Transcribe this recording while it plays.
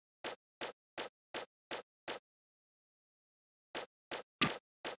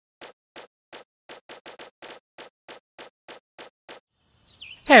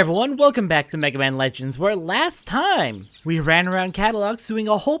Hey everyone, welcome back to Mega Man Legends, where last time we ran around catalogs doing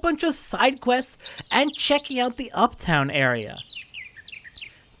a whole bunch of side quests and checking out the Uptown area.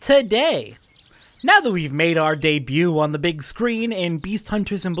 Today, now that we've made our debut on the big screen in Beast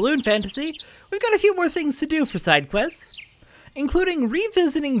Hunters and Balloon Fantasy, we've got a few more things to do for side quests, including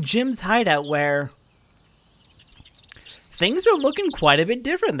revisiting Jim's hideout where things are looking quite a bit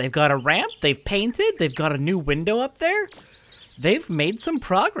different. They've got a ramp, they've painted, they've got a new window up there. They've made some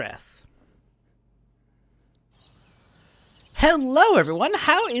progress. Hello everyone,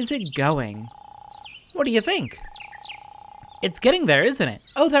 how is it going? What do you think? It's getting there, isn't it?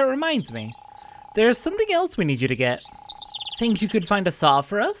 Oh, that reminds me. There's something else we need you to get. Think you could find a saw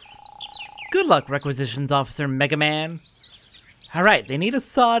for us? Good luck, Requisitions Officer Mega Man. Alright, they need a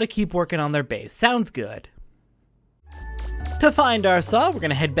saw to keep working on their base. Sounds good. To find our saw, we're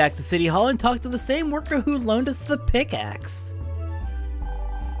gonna head back to City Hall and talk to the same worker who loaned us the pickaxe.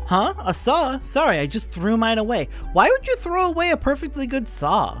 Huh? A saw? Sorry, I just threw mine away. Why would you throw away a perfectly good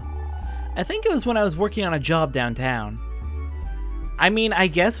saw? I think it was when I was working on a job downtown. I mean, I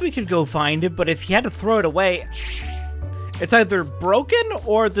guess we could go find it, but if he had to throw it away, it's either broken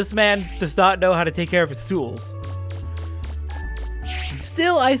or this man does not know how to take care of his tools.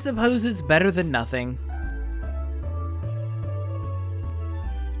 Still, I suppose it's better than nothing.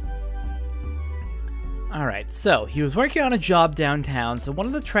 Alright, so he was working on a job downtown, so one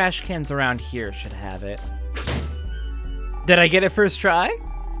of the trash cans around here should have it. Did I get it first try?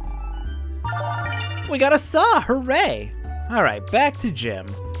 We got a saw! Hooray! Alright, back to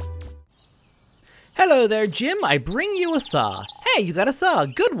Jim. Hello there, Jim. I bring you a saw. Hey, you got a saw.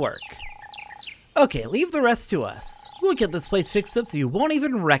 Good work. Okay, leave the rest to us. We'll get this place fixed up so you won't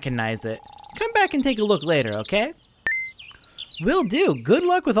even recognize it. Come back and take a look later, okay? Will do. Good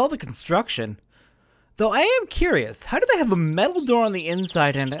luck with all the construction. Though I am curious, how do they have a metal door on the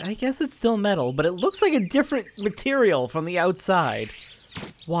inside and I guess it's still metal, but it looks like a different material from the outside.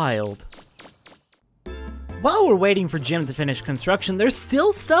 Wild. While we're waiting for Jim to finish construction, there's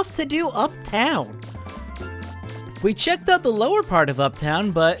still stuff to do uptown. We checked out the lower part of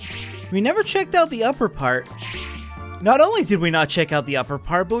uptown, but we never checked out the upper part. Not only did we not check out the upper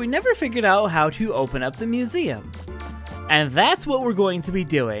part, but we never figured out how to open up the museum. And that's what we're going to be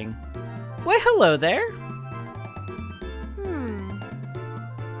doing. Why, hello there.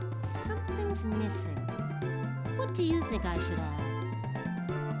 Something's missing. What do you think I should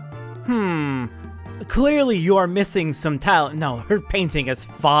add? Clearly you're missing some talent. No, her painting is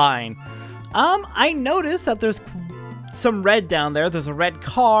fine. I noticed that there's some red down there. There's a red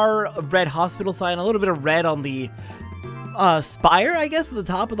car, a red hospital sign, a little bit of red on the spire, I guess, at the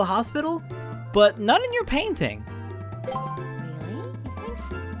top of the hospital. But none in your painting. Really? You think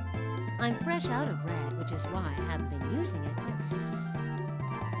so? I'm fresh out of red, which is why I haven't been using it, but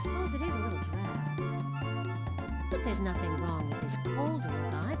I suppose it is a little drab. But there's nothing wrong with this cold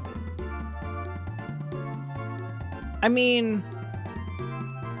look either. I mean,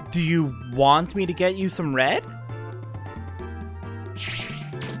 do you want me to get you some red?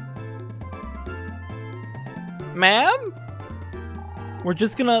 Ma'am? We're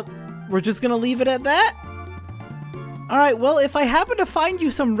just gonna leave it at that? Alright, well, if I happen to find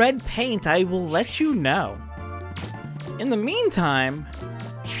you some red paint, I will let you know. In the meantime,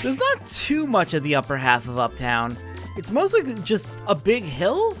 there's not too much of the upper half of Uptown. It's mostly just a big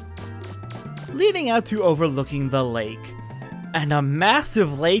hill leading out to overlooking the lake. And a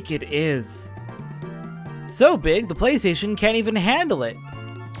massive lake it is. So big, the PlayStation can't even handle it.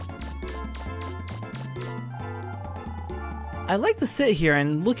 I like to sit here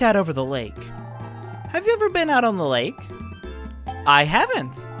and look out over the lake. Have you ever been out on the lake? I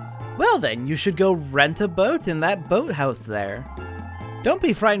haven't. Well then, you should go rent a boat in that boathouse there. Don't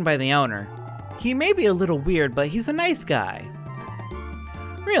be frightened by the owner. He may be a little weird, but he's a nice guy.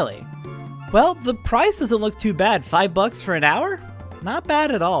 Really? Well, the price doesn't look too bad. $5 for an hour? Not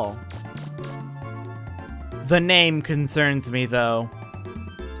bad at all. The name concerns me, though.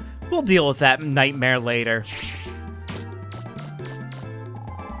 We'll deal with that nightmare later.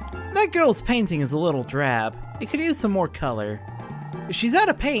 That girl's painting is a little drab. It could use some more color. If she's out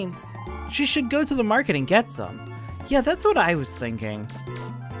of paints, she should go to the market and get some. Yeah, that's what I was thinking.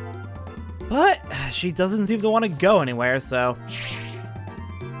 But she doesn't seem to want to go anywhere, so...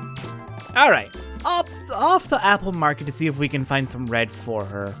 Alright, off to Apple Market to see if we can find some red for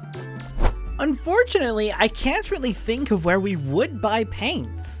her. Unfortunately, I can't really think of where we would buy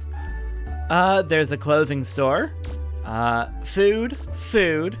paints. There's a clothing store. Food.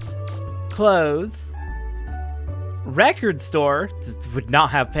 Clothes. Record store. Would not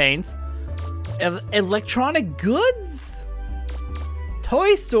have paint. Electronic goods?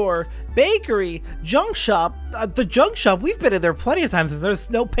 toy store, bakery, junk shop. The junk shop, we've been in there plenty of times and there's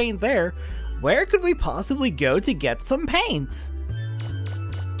no paint there. Where could we possibly go to get some paint?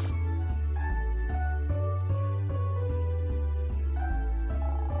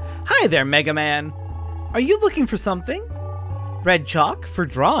 Hi there, Mega Man. Are you looking for something? Red chalk for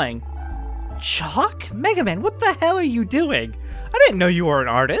drawing. Chalk? Mega Man, what the hell are you doing? I didn't know you were an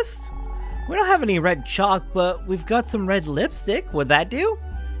artist. We don't have any red chalk, but we've got some red lipstick. Would that do?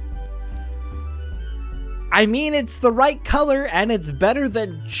 I mean, it's the right color and it's better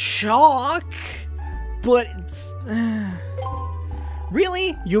than chalk, but it's...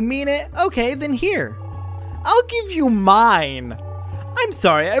 Really? You mean it? Okay, then here. I'll give you mine. I'm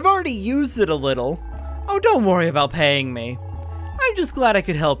sorry, I've already used it a little. Oh, don't worry about paying me. I'm just glad I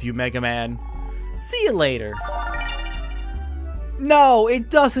could help you, Mega Man. See you later. No,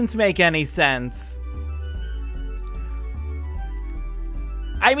 it doesn't make any sense.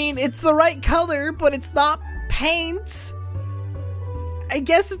 I mean, it's the right color, but it's not paint. I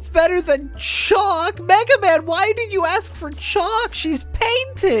guess it's better than chalk. Mega Man, why did you ask for chalk? She's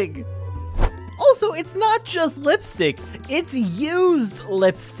painting. Also, it's not just lipstick, it's used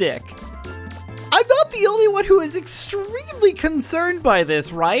lipstick. I'm not the only one who is extremely concerned by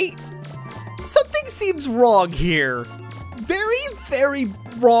this, right? Something seems wrong here. Very, very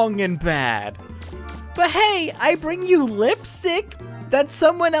wrong and bad. But hey, I bring you lipstick that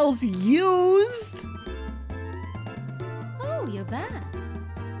someone else used. Oh, you're back.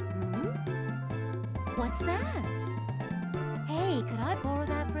 What's that? Hey, could I borrow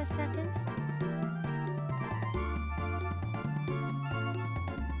that for a second?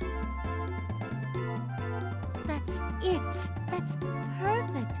 That's it. That's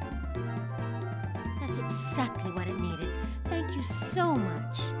perfect. That's exactly what it needed. Thank you so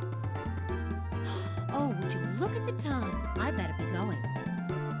much. Oh, would you look at the time? I better be going.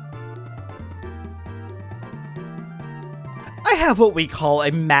 I have what we call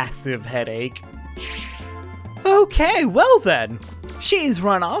a massive headache. Okay, well then. She's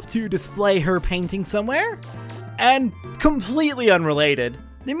run off to display her painting somewhere. And completely unrelated,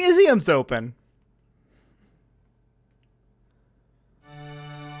 the museum's open.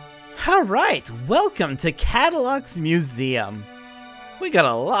 Alright, welcome to Cadillac's Museum. We got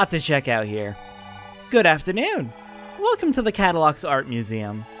a lot to check out here. Good afternoon. Welcome to the Cadillac's Art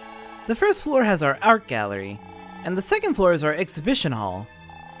Museum. The first floor has our art gallery, and the second floor is our exhibition hall.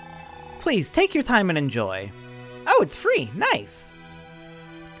 Please take your time and enjoy. Oh, it's free. Nice.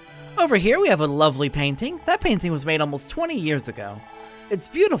 Over here we have a lovely painting. That painting was made almost 20 years ago. It's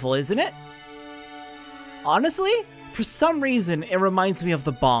beautiful, isn't it? Honestly, for some reason, it reminds me of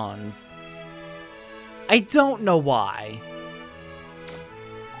the Bonds. I don't know why.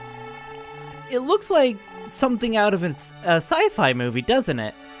 It looks like something out of a sci-fi movie, doesn't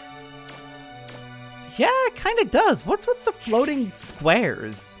it? Yeah, it kinda does. What's with the floating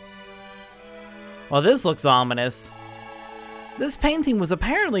squares? Well, this looks ominous. This painting was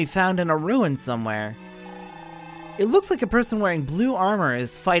apparently found in a ruin somewhere. It looks like a person wearing blue armor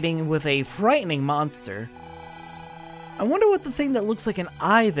is fighting with a frightening monster. I wonder what the thing that looks like an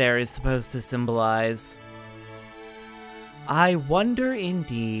eye there is supposed to symbolize. I wonder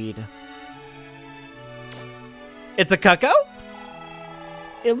indeed. It's a cuckoo?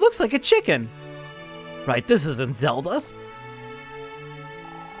 It looks like a chicken. Right, this isn't Zelda.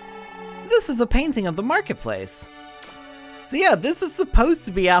 This is the painting of the marketplace. So yeah, this is supposed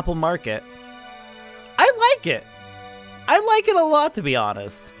to be Apple Market. I like it. I like it a lot, to be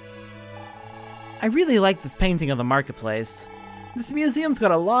honest. I really like this painting of the marketplace. This museum's got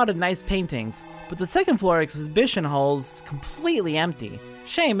a lot of nice paintings, but the second floor exhibition hall's completely empty.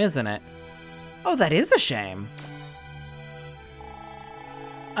 Shame, isn't it? Oh, that is a shame.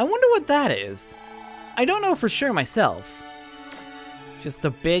 I wonder what that is. I don't know for sure myself. Just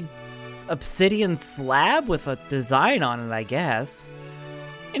a big obsidian slab with a design on it, I guess.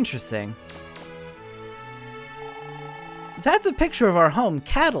 Interesting. That's a picture of our home,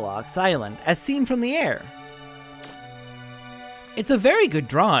 Cadillac's Island, as seen from the air. It's a very good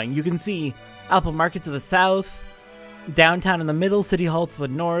drawing. You can see Apple Market to the south, downtown in the middle, City Hall to the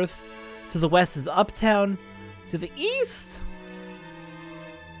north, to the west is Uptown, to the east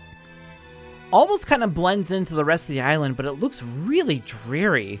almost kind of blends into the rest of the island, but it looks really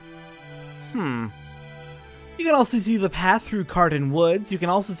dreary. You can also see the path through Carden Woods. You can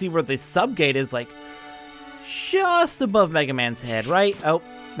also see where the subgate is, like, just above Mega Man's head, right? Oh,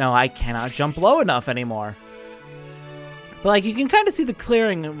 no, I cannot jump low enough anymore. But, like, you can kind of see the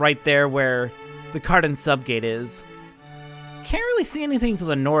clearing right there where the Carden subgate is. Can't really see anything to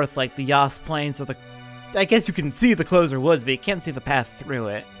the north, like the Yas Plains or the I guess you can see the closer woods, but you can't see the path through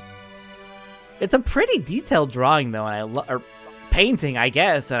it. It's a pretty detailed drawing, though, and or painting, I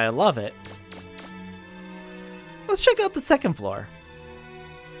guess, and I love it. Let's check out the second floor.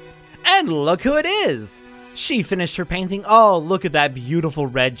 And look who it is! She finished her painting. Oh, look at that beautiful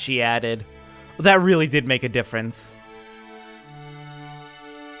red she added. That really did make a difference.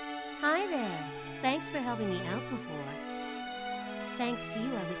 Hi there. Thanks for helping me out before. Thanks to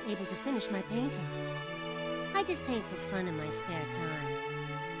you, I was able to finish my painting. I just paint for fun in my spare time.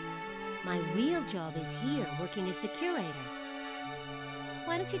 My real job is here, working as the curator.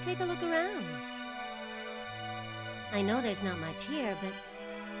 Why don't you take a look around? I know there's not much here, but...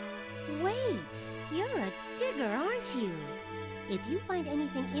 Wait! You're a digger, aren't you? If you find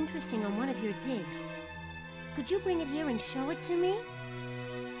anything interesting on one of your digs, could you bring it here and show it to me?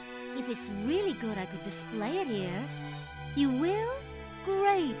 If it's really good, I could display it here. You will?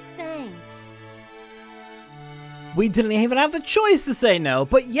 Great, thanks. We didn't even have the choice to say no,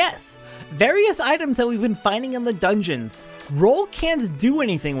 but yes, various items that we've been finding in the dungeons. Roll can't do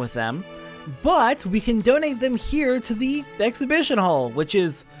anything with them, but we can donate them here to the exhibition hall, which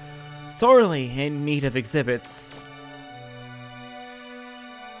is sorely in need of exhibits.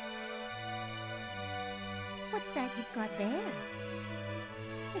 What's that you've got there?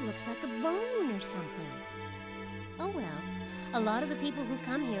 It looks like a bone or something. Oh well, a lot of the people who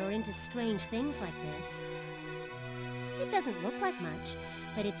come here are into strange things like this. It doesn't look like much,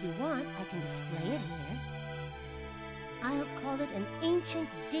 but if you want, I can display it here. I'll call it an ancient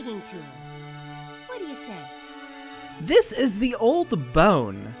digging tool. What do you say? This is the old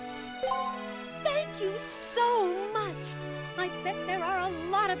bone. Thank you so much! I bet there are a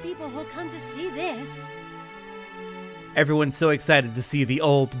lot of people who'll come to see this. Everyone's so excited to see the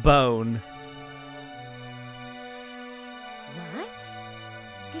old bone. What?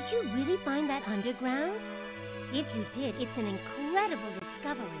 Did you really find that underground? If you did, it's an incredible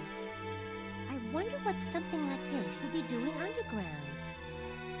discovery. I wonder what something like this would be doing underground.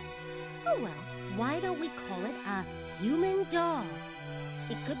 Oh well, why don't we call it a human doll?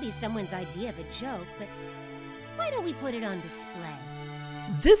 It could be someone's idea of a joke, but why don't we put it on display?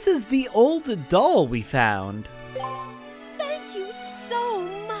 This is the old doll we found. Thank you so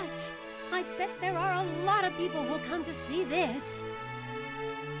much! I bet there are a lot of people who'll come to see this.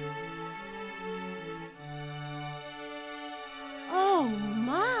 Oh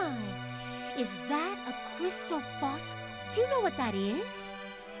my! Is that a crystal fossil? Do you know what that is?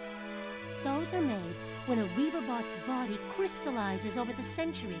 Those are made when a Reaverbot's body crystallizes over the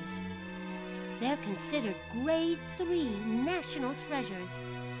centuries. They're considered grade 3 national treasures.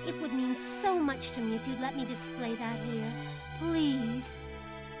 It would mean so much to me if you'd let me display that here. Please.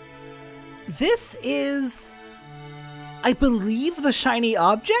 This is, I believe, the shiny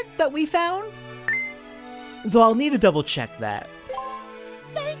object that we found? Though I'll need to double check that.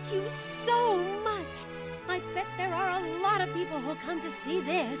 Thank you so much! I bet there are a lot of people who'll come to see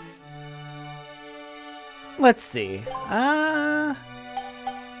this. Let's see.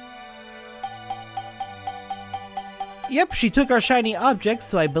 Yep, she took our shiny object,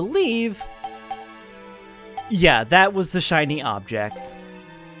 so I believe... Yeah, that was the shiny object.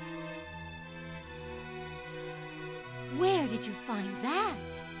 Where did you find that?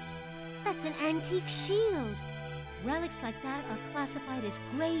 That's an antique shield. Relics like that are classified as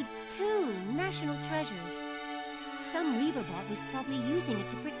grade 2 national treasures. Some Reaverbot was probably using it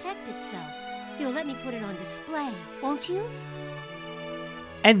to protect itself. You'll let me put it on display, won't you?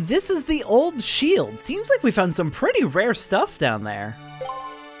 And this is the old shield. Seems like we found some pretty rare stuff down there.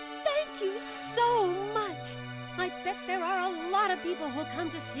 Thank you so much! I bet there are a lot of people who'll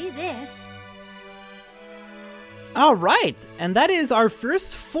come to see this. Alright, and that is our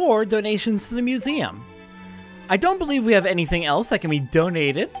first 4 donations to the museum. I don't believe we have anything else that can be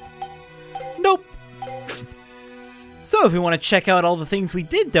donated. Nope. So if we want to check out all the things we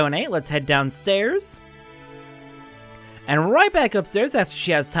did donate, let's head downstairs. And right back upstairs after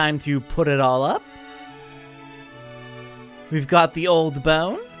she has time to put it all up. We've got the old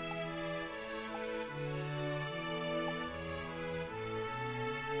bone.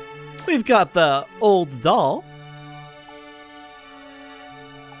 We've got the old doll.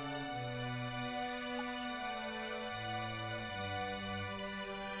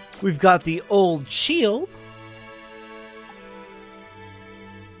 We've got the old shield.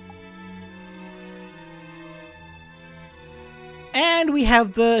 And we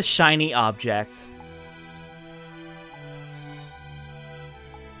have the shiny object.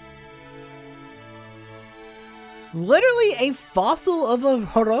 Literally a fossil of a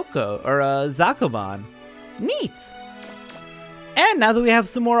Horoko, or a Zakoban. Neat! And now that we have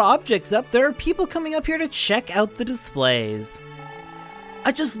some more objects up, there are people coming up here to check out the displays.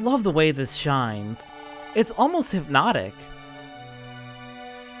 I just love the way this shines. It's almost hypnotic.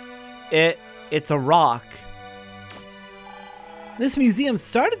 It's a rock. This museum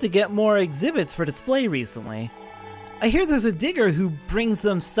started to get more exhibits for display recently. I hear there's a digger who brings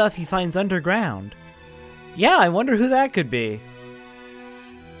them stuff he finds underground. Yeah, I wonder who that could be.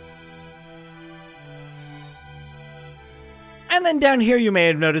 And then down here you may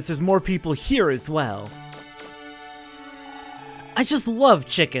have noticed there's more people here as well. I just love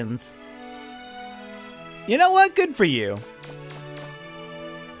chickens. You know what? Good for you.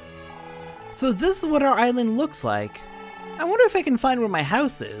 So this is what our island looks like. I wonder if I can find where my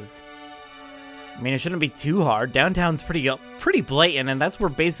house is. I mean, it shouldn't be too hard. Downtown's pretty blatant, and that's where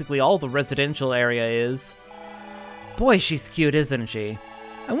basically all the residential area is. Boy, she's cute, isn't she?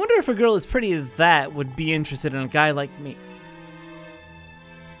 I wonder if a girl as pretty as that would be interested in a guy like me.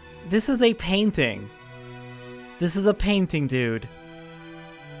 This is a painting. This is a painting, dude.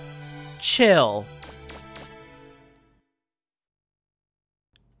 Chill.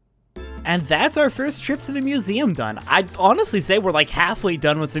 And that's our first trip to the museum done. I'd honestly say we're like halfway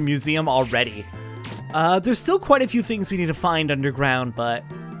done with the museum already. There's still quite a few things we need to find underground, but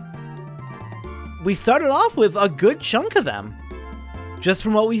we started off with a good chunk of them, just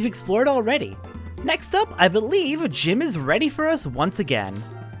from what we've explored already. Next up, I believe Jim is ready for us once again.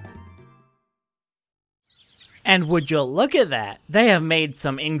 And would you look at that? They have made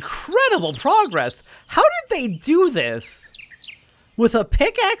some incredible progress. How did they do this? With a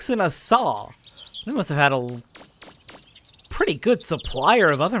pickaxe and a saw. They must have had a pretty good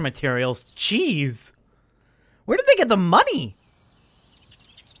supplier of other materials. Jeez. Where did they get the money?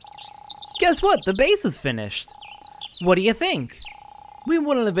 Guess what? The base is finished. What do you think? We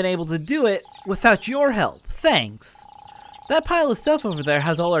wouldn't have been able to do it without your help. Thanks. That pile of stuff over there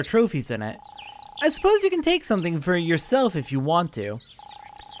has all our trophies in it. I suppose you can take something for yourself if you want to.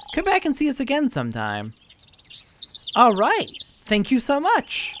 Come back and see us again sometime. Alright, thank you so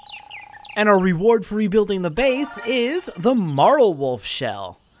much. And our reward for rebuilding the base is the Marl Wolf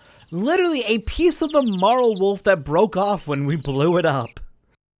shell. Literally a piece of the Marl Wolf that broke off when we blew it up.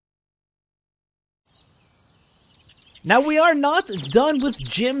 Now we are not done with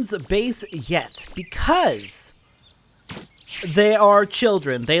Jim's base yet, because they are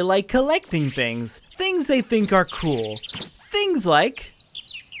children. They like collecting things. Things they think are cool. Things like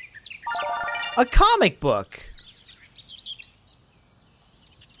a comic book.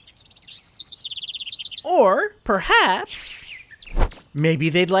 Or perhaps maybe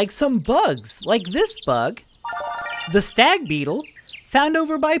they'd like some bugs, like this bug, the stag beetle, found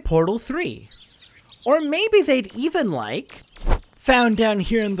over by Portal 3. Or maybe they'd even like, found down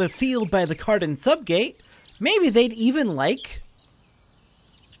here in the field by the Cardin subgate, maybe they'd even like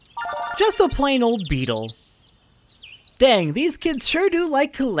just a plain old beetle. Dang, these kids sure do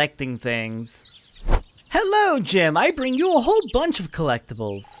like collecting things. Hello, Jim. I bring you a whole bunch of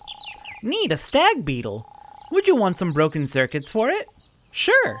collectibles. Neat, a stag beetle. Would you want some broken circuits for it?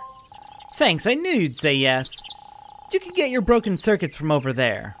 Sure. Thanks, I knew you'd say yes. You can get your broken circuits from over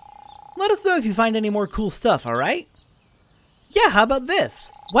there. Let us know if you find any more cool stuff, alright? Yeah, how about this?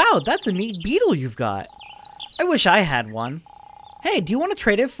 Wow, that's a neat beetle you've got. I wish I had one. Hey, do you want to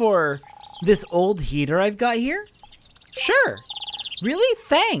trade it for this old heater I've got here? Sure. Really?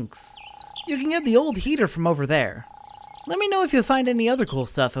 Thanks. You can get the old heater from over there. Let me know if you find any other cool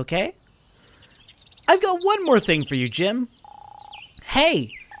stuff, okay? I've got one more thing for you, Jim.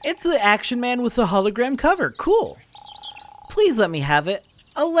 Hey, it's the Action Man with the hologram cover. Cool. Please let me have it.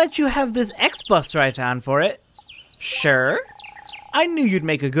 I'll let you have this X-Buster I found for it. Sure. I knew you'd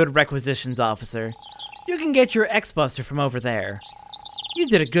make a good requisitions officer. You can get your X-Buster from over there. You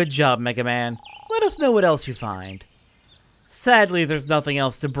did a good job, Mega Man. Let us know what else you find. Sadly, there's nothing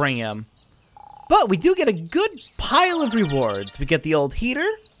else to bring him. But we do get a good pile of rewards. We get the old heater.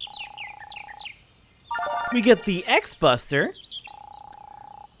 We get the X-Buster.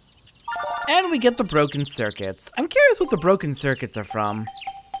 And we get the broken circuits. I'm curious what the broken circuits are from.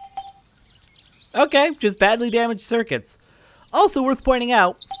 Okay, just badly damaged circuits. Also worth pointing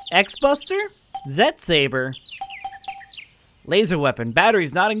out, X-Buster, Z-Saber, laser weapon,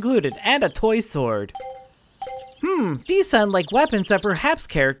 batteries not included, and a toy sword. These sound like weapons that perhaps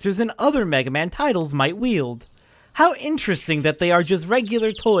characters in other Mega Man titles might wield. How interesting that they are just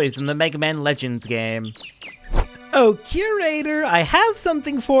regular toys in the Mega Man Legends game. Oh, Curator, I have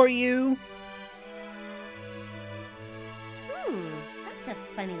something for you. That's a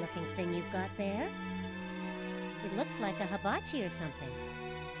funny looking thing you've got there. It looks like a hibachi or something.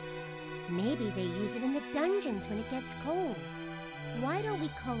 Maybe they use it in the dungeons when it gets cold. Why don't we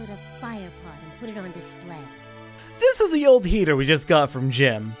call it a fire pot and put it on display? This is the old heater we just got from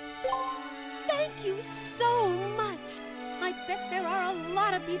Jim. Thank you so much! I bet there are a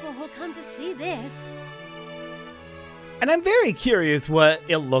lot of people who'll come to see this. And I'm very curious what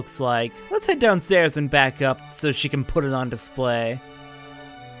it looks like. Let's head downstairs and back up so she can put it on display.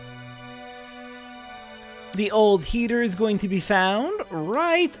 The old heater is going to be found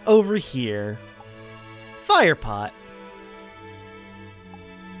right over here. Fire pot.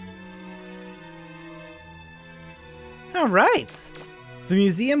 Alright. The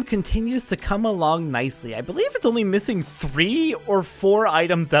museum continues to come along nicely. I believe it's only missing 3 or 4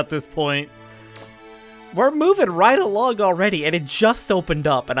 items at this point. We're moving right along already, and it just opened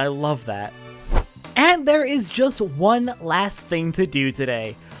up, and I love that. And there is just one last thing to do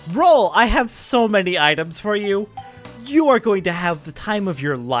today. Roll! I have so many items for you. You are going to have the time of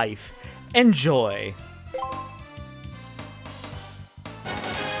your life. Enjoy!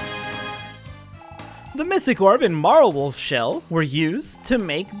 The Mystic Orb and Marlwolf Shell were used to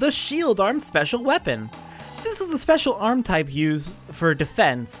make the Shield Arm special weapon. This is the special arm type used for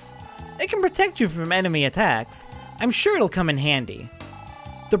defense. It can protect you from enemy attacks. I'm sure it'll come in handy.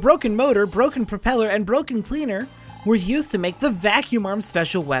 The Broken Motor, Broken Propeller, and Broken Cleaner were used to make the Vacuum Arm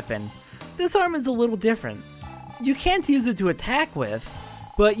special weapon. This arm is a little different. You can't use it to attack with,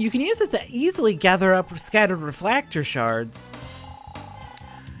 but you can use it to easily gather up scattered refractor shards.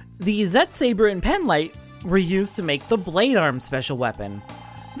 The Zet Saber and Penlight were used to make the Blade Arm special weapon.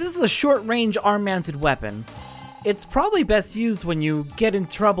 This is a short-range arm-mounted weapon. It's probably best used when you get in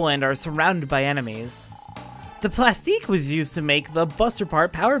trouble and are surrounded by enemies. The Plastique was used to make the Buster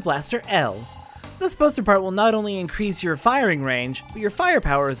Part Power Blaster L. This Buster Part will not only increase your firing range, but your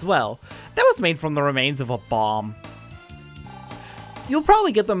firepower as well. That was made from the remains of a bomb. You'll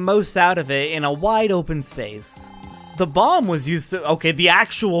probably get the most out of it in a wide open space. The bomb was used to, the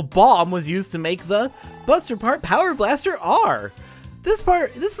actual bomb was used to make the Buster Part Power Blaster R. This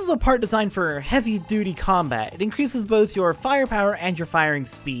is a part designed for heavy-duty combat. It increases both your firepower and your firing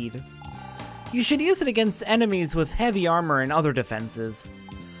speed. You should use it against enemies with heavy armor and other defenses.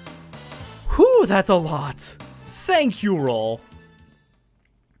 Whew, that's a lot. Thank you, Roll.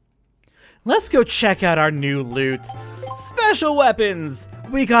 Let's go check out our new loot. Special weapons!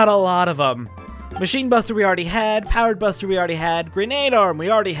 We got a lot of them. Machine Buster we already had, Powered Buster we already had, Grenade Arm we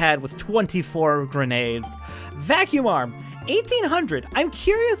already had with 24 grenades. Vacuum Arm, 1800. I'm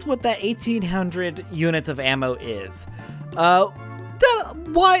curious what that 1800 units of ammo is. That's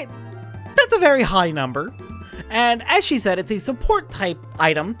a very high number. And as she said, it's a support type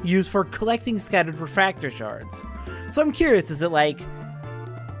item used for collecting scattered refractor shards. So I'm curious, is it like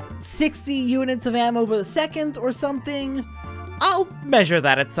 60 units of ammo per second or something? I'll measure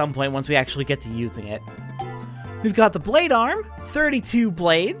that at some point once we actually get to using it. We've got the Blade Arm, 32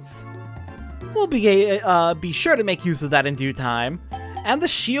 blades. We'll be sure to make use of that in due time. And the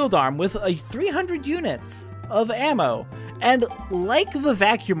Shield Arm with 300 units of ammo. And like the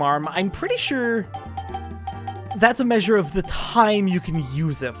Vacuum Arm, I'm pretty sure that's a measure of the time you can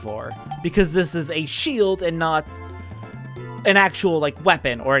use it for. Because this is a shield and not an actual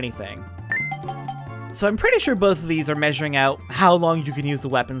weapon or anything. So I'm pretty sure both of these are measuring out how long you can use the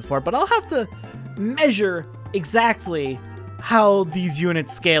weapons for, but I'll have to measure exactly how these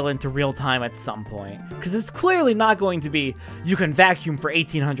units scale into real time at some point. Because it's clearly not going to be, you can vacuum for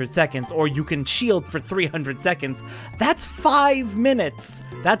 1800 seconds, or you can shield for 300 seconds. That's 5 minutes!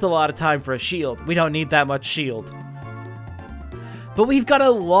 That's a lot of time for a shield. We don't need that much shield. But we've got a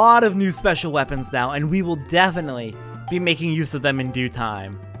lot of new special weapons now, and we will definitely be making use of them in due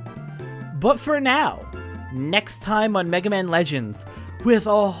time. But for now, next time on Mega Man Legends, with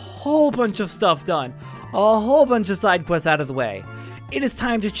a whole bunch of stuff done, a whole bunch of side quests out of the way, it is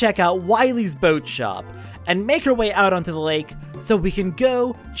time to check out Wily's boat shop and make our way out onto the lake so we can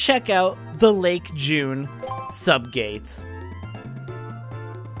go check out the Lake June subgate.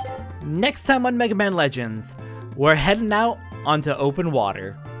 Next time on Mega Man Legends, we're heading out onto open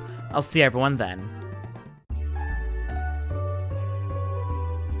water. I'll see everyone then.